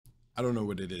I don't know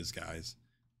what it is, guys,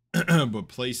 but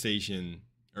PlayStation,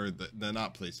 or the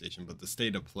not PlayStation, but the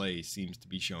State of Play seems to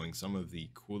be showing some of the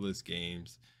coolest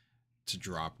games to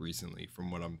drop recently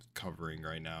from what I'm covering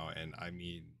right now. And I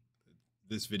mean,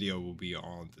 this video will be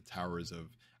on the towers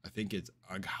of, I think it's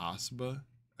Aghasba.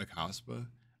 Aghasba.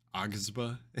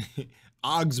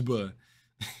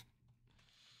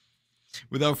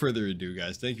 Without further ado,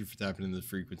 guys, thank you for tapping in the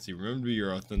frequency. Remember to be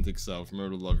your authentic self.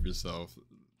 Remember to love yourself.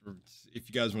 If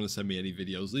you guys want to send me any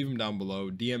videos, leave them down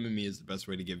below. DMing me is the best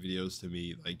way to get videos to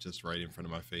me, like just right in front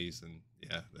of my face. And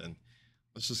yeah, then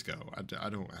let's just go. I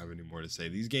don't have any more to say.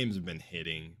 These games have been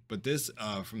hitting, but this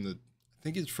from the, I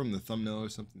think it's from the thumbnail or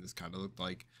something, this kind of looked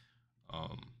like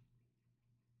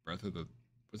Breath of the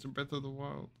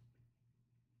Wild?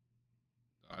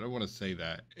 I don't want to say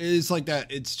that. It's like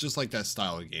that. It's just like that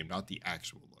style of game, not the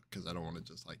actual look, because I don't want to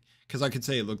just like, because I could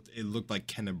say it looked like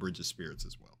Kenna Bridge of Spirits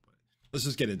as well. But let's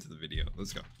just get into the video.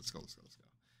 Let's go.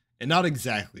 And not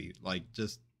exactly like,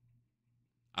 just,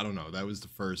 I don't know. That was the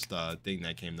first thing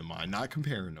that came to mind. Not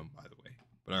comparing them, by the way.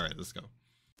 But all right, let's go.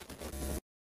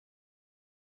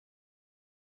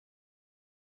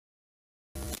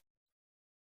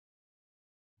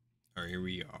 All right, here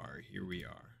we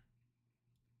are.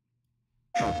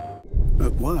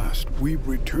 At last, we've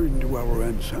returned to our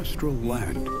ancestral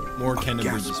land. More Kenna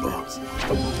Bridge of Spirits.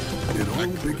 It all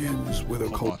begins with a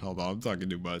hold on, I'm talking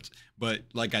too much. But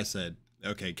like I said,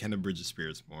 okay, Kenna Bridge of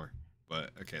Spirits more.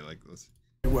 But okay, like let's.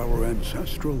 To our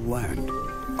ancestral land,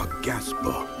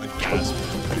 Aghasba.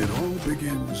 It all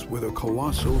begins with a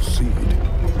colossal seed.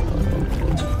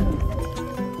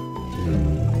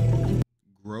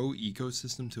 Grow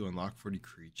ecosystem to unlock 40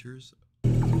 creatures.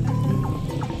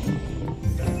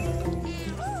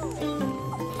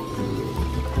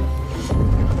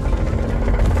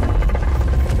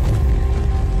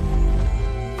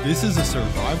 This is a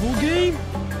survival game?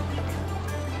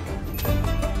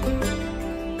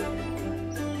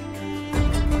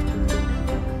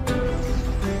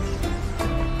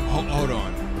 Hold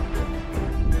on.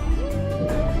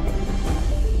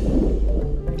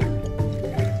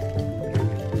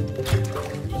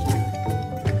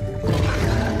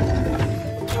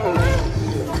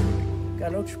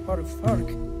 Galoch par fark.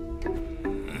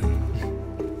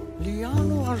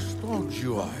 Liano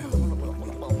Astogio.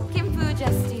 Kim Fu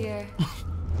Justier.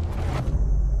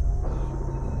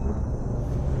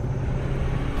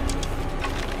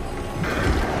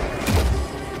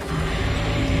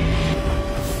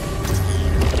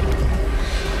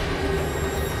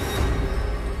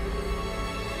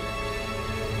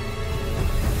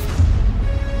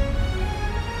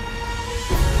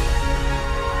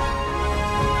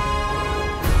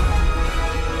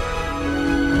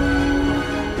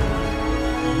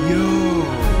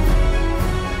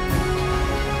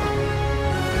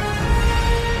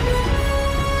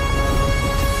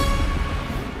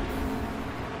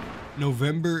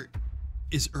 November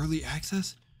is early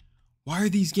access? Why are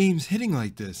these games hitting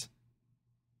like this?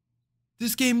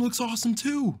 This game looks awesome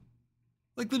too.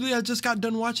 Like literally, I just got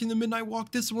done watching the Midnight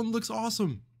Walk. This one looks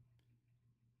awesome.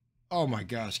 Oh my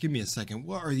gosh, give me a second.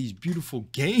 What are these beautiful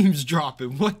games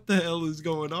dropping? What the hell is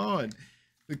going on?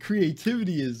 The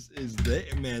creativity is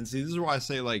there, man. See, this is why I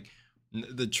say like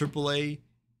the AAA,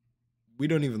 we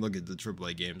don't even look at the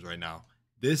AAA games right now.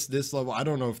 This level, I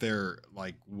don't know if they're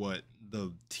like what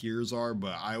the tiers are,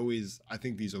 but I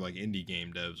think these are like indie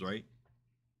game devs, right?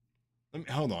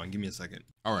 Hold on, give me a second.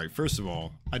 All right, first of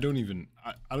all, I don't even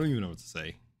know what to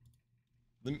say.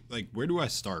 Like, where do I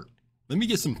start? Let me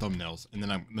get some thumbnails and then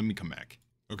let me come back.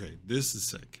 Okay, this is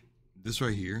sick. This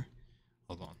right here.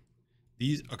 Hold on.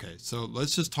 Okay, so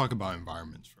let's just talk about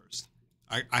environments first.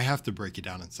 I have to break it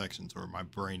down in sections or my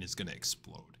brain is gonna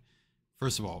explode.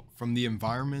 First of all, from the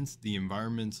environments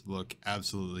look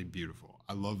absolutely beautiful.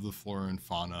 I love the flora and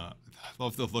fauna. I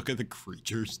love the look of the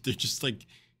creatures. They're just like,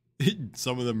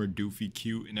 some of them are doofy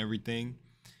cute and everything.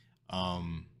 I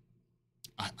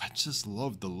just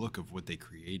love the look of what they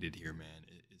created here, man.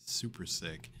 It's super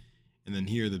sick. And then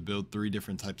here they build 3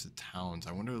 different types of towns.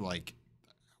 I wonder,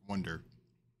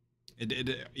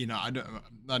 you know, I'm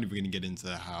not even gonna get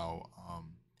into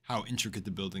how intricate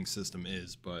the building system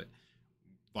is, but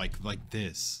like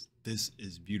this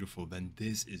is beautiful, then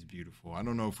this is beautiful. I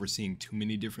don't know if we're seeing too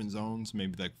many different zones,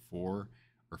 maybe like 4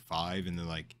 or 5, and then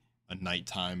like a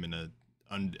nighttime and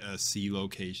a sea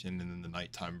location, and then the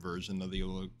nighttime version of the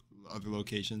other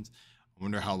locations. I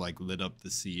wonder how like lit up the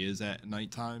sea is at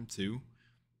nighttime too.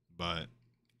 But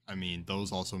I mean,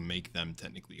 those also make them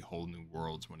technically whole new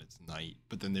worlds when it's night.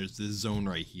 But then there's this zone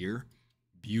right here.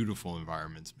 Beautiful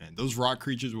environments, man. Those rock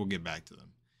creatures, we'll get back to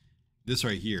them. This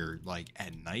right here, like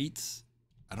at night,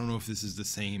 I don't know if this is the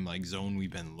same like zone we've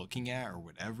been looking at or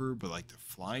whatever, but like the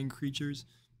flying creatures.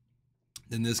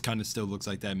 Then this kind of still looks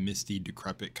like that misty,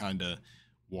 decrepit kind of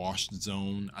washed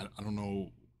zone. I don't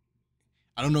know.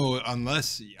 I don't know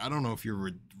unless I don't know if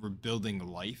you're rebuilding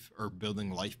life or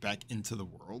building life back into the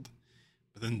world.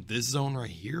 But then this zone right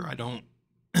here, I don't.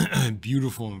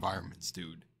 Beautiful environments,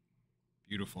 dude.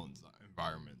 Beautiful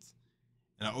environments.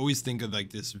 And I always think of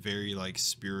like this very like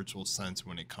spiritual sense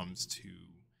when it comes to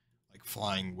like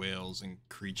flying whales and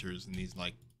creatures and these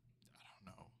like, I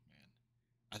don't know,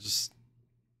 man.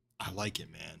 I like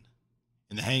it, man.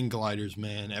 And the hang gliders,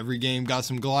 man. Every game got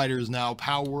some gliders now.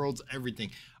 Power Worlds,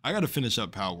 everything. I got to finish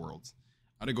up Power Worlds.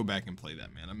 I got to go back and play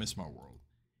that, man. I miss my world.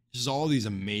 Just all these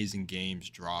amazing games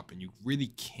drop, and you really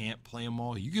can't play them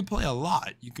all. You can play a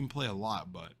lot. You can play a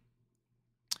lot, but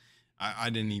I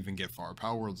didn't even get far.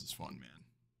 Power Worlds is fun,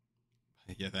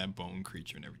 man. Yeah, that bone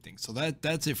creature and everything. So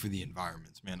that's it for the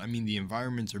environments, man. I mean, the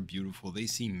environments are beautiful. They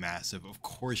seem massive. Of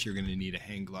course, you're going to need a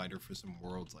hang glider for some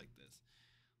worlds like this.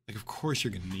 Like, of course,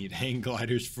 you're going to need hang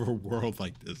gliders for a world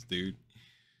like this, dude.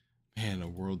 Man, a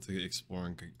world to explore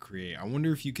and create. I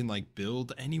wonder if you can, like,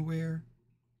 build anywhere.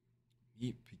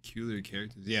 Meet peculiar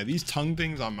characters. Yeah, these tongue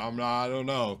things, I don't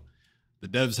know. The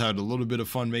devs had a little bit of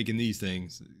fun making these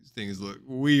things. These things look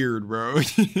weird, bro.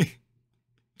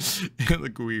 They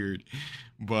look weird,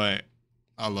 but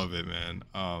I love it, man.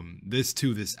 This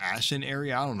too, this ashen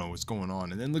area, I don't know what's going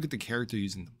on. And then look at the character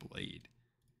using the blade.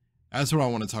 That's what I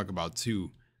want to talk about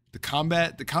too. The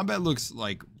combat looks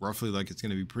like roughly like it's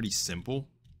going to be pretty simple,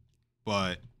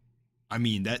 but I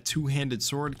mean, that two-handed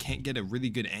sword can't get a really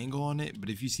good angle on it, but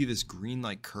if you see this green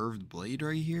like curved blade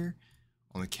right here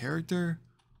on the character,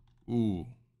 ooh,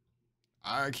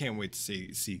 I can't wait to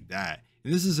see that.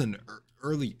 And this is an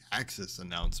early access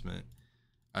announcement.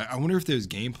 I wonder if there's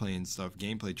gameplay and stuff,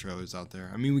 gameplay trailers out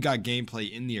there. I mean, we got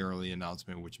gameplay in the early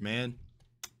announcement, which, man,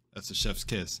 that's a chef's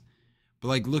kiss. But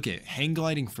like, look at hang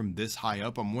gliding from this high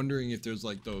up. I'm wondering if there's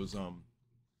like those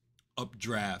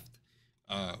updraft,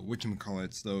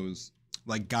 whatchamacallits, those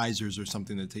like geysers or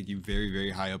something that take you very, very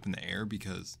high up in the air,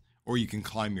 because, or you can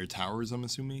climb your towers, I'm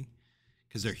assuming,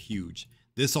 because they're huge.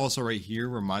 This also right here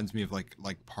reminds me of like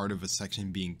part of a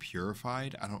section being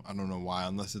purified. I don't know why,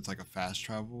 unless it's like a fast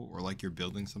travel or like you're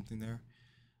building something there.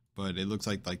 But it looks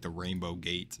like the rainbow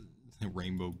gate, the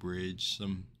rainbow bridge,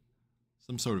 some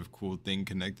sort of cool thing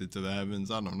connected to the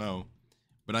heavens. I don't know.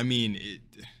 But I mean it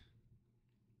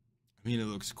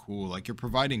looks cool. Like you're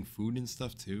providing food and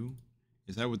stuff too.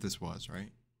 Is that what this was,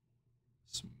 right?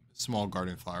 Small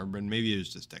garden flower, but maybe it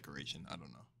was just decoration. I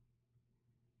don't know.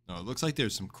 No, it looks like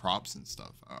there's some crops and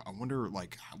stuff. I wonder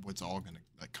like what's all gonna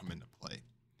like come into play.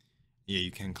 Yeah,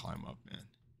 you can climb up, man.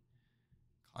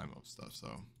 Climb up stuff. So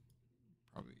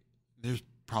there's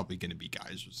probably gonna be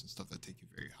geysers and stuff that take you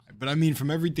very high. But I mean,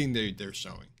 from everything they're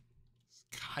showing, it's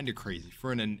kind of crazy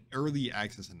for an early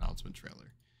access announcement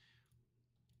trailer.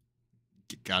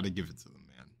 Gotta give it to them,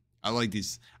 man. I like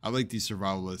these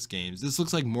survivalist games. This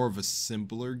looks like more of a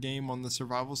simpler game on the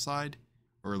survival side,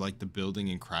 or like the building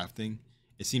and crafting.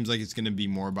 It seems like it's going to be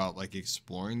more about like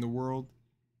exploring the world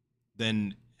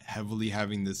than heavily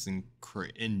having this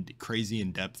crazy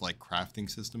in-depth like crafting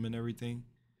system and everything.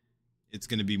 It's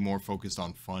going to be more focused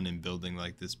on fun and building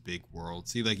like this big world.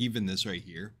 See, like even this right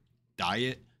here,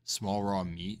 diet, small raw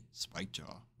meat, spike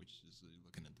jaw, which is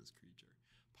looking at this creature,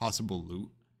 possible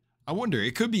loot. I wonder,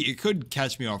 it could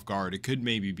catch me off guard. It could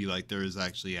maybe be like there is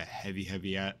actually a heavy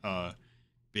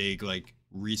big like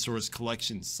resource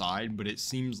collection side, but it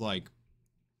seems like,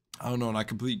 I don't know, and I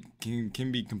can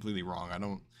be completely wrong. I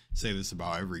don't say this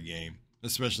about every game,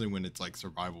 especially when it's like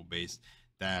survival based,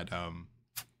 that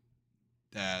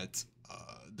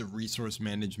the resource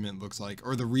management looks like,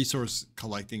 or the resource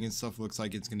collecting and stuff looks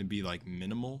like it's going to be like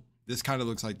minimal. This kind of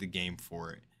looks like the game for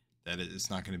it, that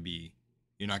it's not going to be,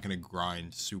 you're not going to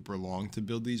grind super long to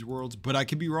build these worlds. But I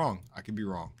could be wrong.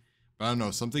 But I don't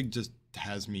know, something just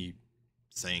has me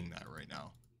saying that right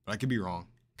now, but I could be wrong.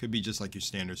 Could be just like your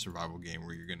standard survival game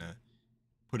where you're gonna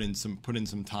put in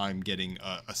some time getting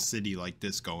a city like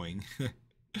this going.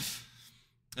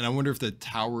 And I wonder if the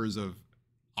towers of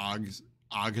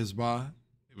Aghasba,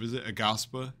 was it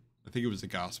Aghasba? I think it was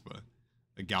Aghasba.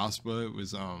 Aghasba, it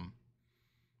was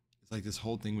it's like this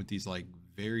whole thing with these like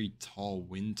very tall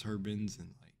wind turbines and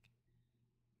like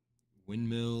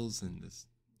windmills, and this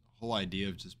whole idea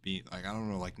of just being like, I don't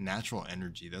know, like natural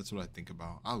energy. That's what I think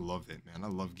about. I love it, man. I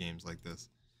love games like this.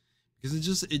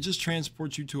 Because it just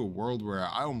transports you to a world where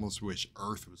I almost wish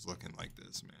Earth was looking like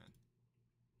this, man.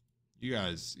 You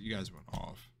guys went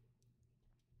off.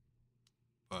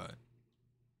 But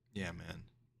yeah, man.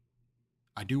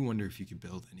 I do wonder if you could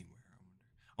build anywhere.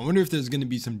 I wonder if there's going to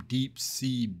be some deep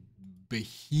sea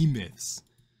behemoths.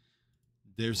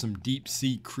 There's some deep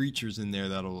sea creatures in there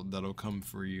that'll come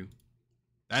for you.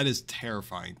 That is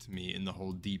terrifying to me in the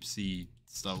whole deep sea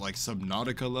stuff, like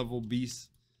Subnautica level beasts.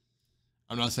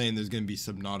 I'm not saying there's going to be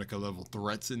Subnautica level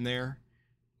threats in there,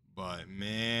 but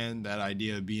man, that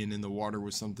idea of being in the water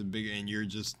with something big and you're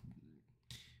just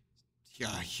a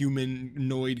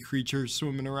humanoid creature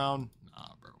swimming around.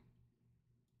 Nah, bro.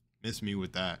 Miss me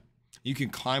with that. You can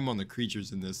climb on the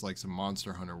creatures in this like some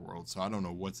Monster Hunter world, so I don't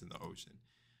know what's in the ocean.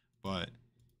 But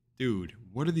dude,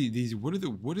 what are these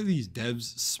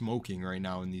devs smoking right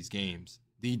now in these games?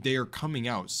 They are coming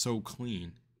out so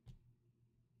clean.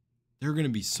 There are gonna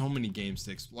be so many game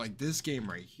sticks. Like this game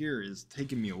right here is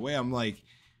taking me away. I'm like,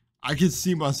 I could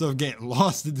see myself getting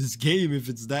lost in this game if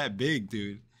it's that big,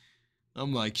 dude.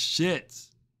 I'm like, shit.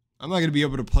 I'm not gonna be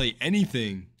able to play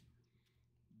anything.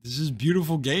 There's just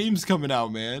beautiful games coming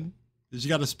out, man. That you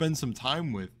gotta spend some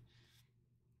time with.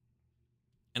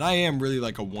 And I am really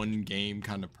like a one game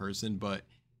kind of person, but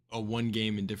a one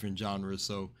game in different genres.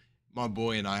 So my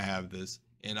boy and I have this,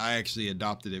 and I actually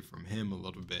adopted it from him a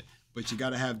little bit. But you got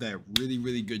to have that really,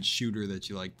 really good shooter that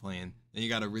you like playing. Then you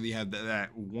got to really have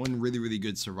that one really, really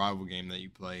good survival game that you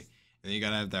play. And then you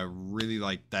got to have that really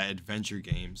like that adventure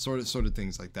game, sort of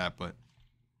things like that. But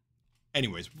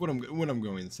anyways, what I'm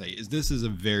going to say is this is a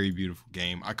very beautiful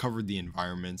game. I covered the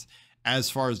environments.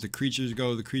 As far as the creatures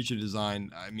go, the creature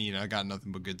design, I mean, I got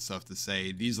nothing but good stuff to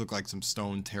say. These look like some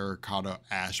stone terracotta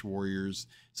ash warriors,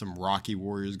 some rocky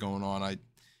warriors going on. I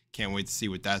can't wait to see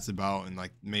what that's about. And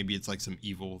like maybe it's like some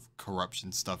evil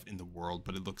corruption stuff in the world,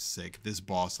 but it looks sick. This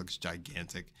boss looks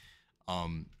gigantic.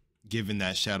 Given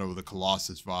that Shadow of the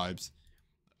Colossus vibes.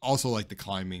 Also like the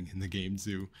climbing in the game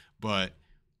too. But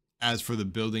as for the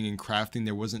building and crafting,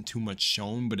 there wasn't too much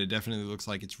shown, but it definitely looks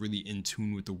like it's really in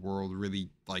tune with the world,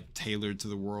 really like tailored to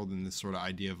the world, and this sort of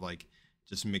idea of like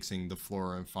just mixing the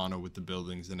flora and fauna with the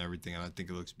buildings and everything. And I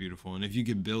think it looks beautiful. And if you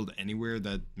can build anywhere,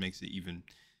 that makes it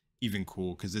even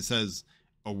cool, because it says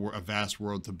a vast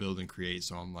world to build and create.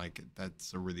 So I'm like,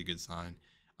 that's a really good sign.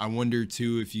 I wonder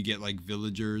too if you get like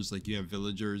villagers, like you have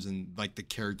villagers and like the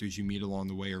characters you meet along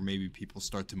the way, or maybe people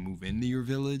start to move into your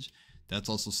village. That's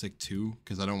also sick too,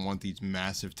 because I don't want these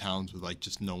massive towns with like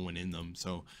just no one in them.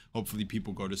 So hopefully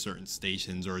people go to certain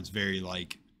stations, or it's very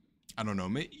like, I don't know,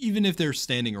 even if they're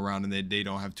standing around and they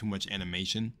don't have too much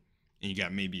animation, and you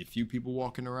got maybe a few people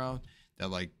walking around, that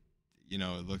like, you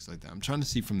know, it looks like that. I'm trying to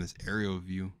see from this aerial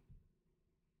view.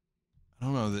 I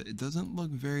don't know, it doesn't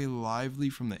look very lively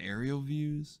from the aerial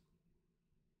views.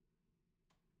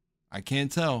 I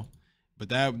can't tell, but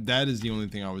that is the only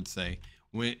thing I would say.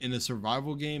 When in a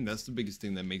survival game, that's the biggest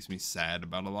thing that makes me sad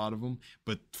about a lot of them.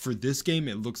 But for this game,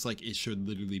 it looks like it should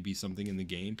literally be something in the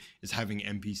game, is having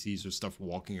NPCs or stuff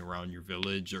walking around your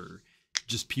village, or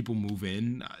just people move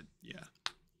in. Yeah,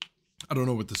 I don't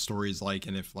know what the story is like,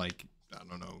 and if like, I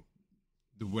don't know,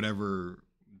 whatever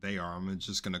they are, I'm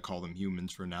just gonna call them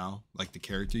humans for now. Like the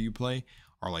character you play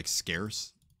are like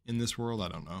scarce in this world. I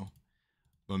don't know,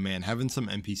 but man, having some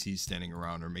NPCs standing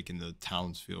around or making the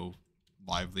towns feel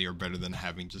lively or better than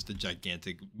having just a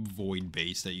gigantic void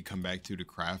base that you come back to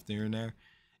craft here and there.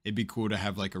 It'd be cool to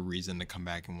have like a reason to come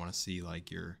back and want to see like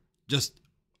your just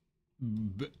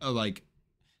like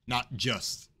not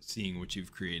just seeing what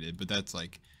you've created, but that's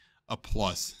like a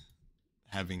plus,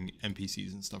 having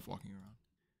NPCs and stuff walking around.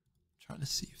 I'm trying to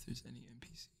see if there's any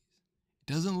NPCs.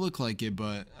 It doesn't look like it,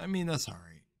 but I mean, that's all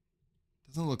right.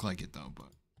 Doesn't look like it though. But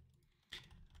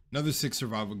another 6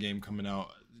 survival game coming out.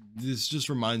 This just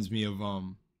reminds me of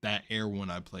that Air one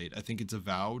I played. I think it's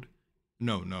Avowed.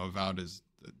 No, Avowed is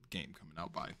the game coming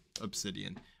out by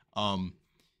Obsidian. The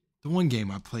one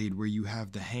game I played where you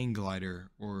have the hang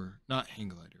glider, or not hang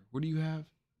glider. What do you have?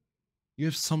 You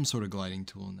have some sort of gliding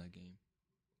tool in that game.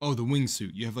 Oh, the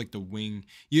wingsuit. You have like the wing.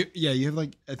 Yeah, you have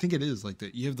like, I think it is like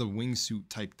you have the wingsuit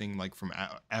type thing, like from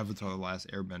Avatar: The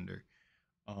Last Airbender.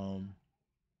 But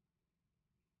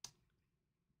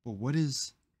what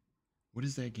is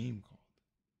that game called?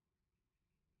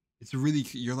 It's a really,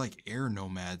 you're like air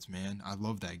nomads, man. I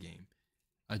love that game.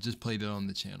 I just played it on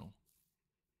the channel.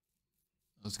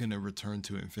 I was gonna return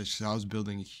to it and fish, because I was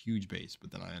building a huge base, but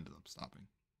then I ended up stopping.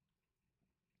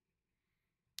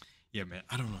 Yeah, man,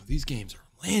 I don't know. These games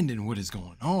are landing. What is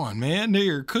going on, man? They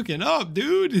are cooking up,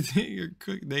 dude.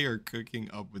 They are cooking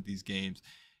up with these games,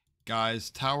 guys.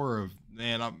 Tower of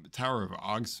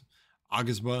Aghasba.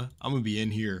 I'm gonna be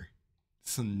in here.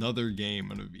 It's another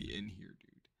game. I'm gonna be in here,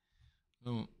 dude.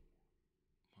 Oh,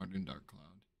 Hardened Dark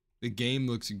Cloud. The game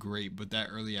looks great, but that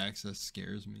early access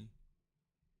scares me.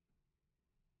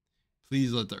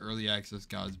 Please let the early access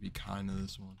gods be kind to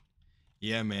this one.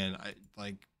 Yeah, man.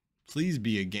 Please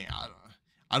be a game.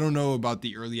 I don't know about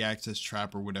the early access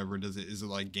trap or whatever. Is it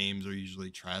like games are usually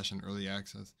trash in early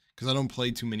access? Because I don't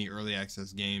play too many early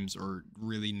access games or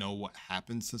really know what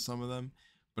happens to some of them.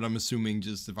 But I'm assuming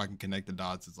just if I can connect the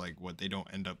dots, it's like what they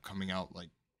don't end up coming out like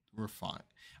we're fine.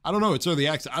 I don't know. It's early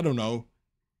access. I don't know.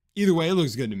 Either way, it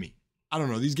looks good to me. I don't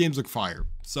know. These games look fire.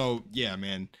 So yeah,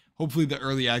 man. Hopefully the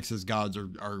early access gods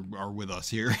are with us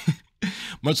here.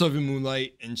 Much love in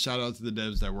Moonlight, and shout out to the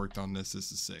devs that worked on this.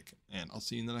 This is sick. And I'll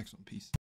see you in the next one. Peace.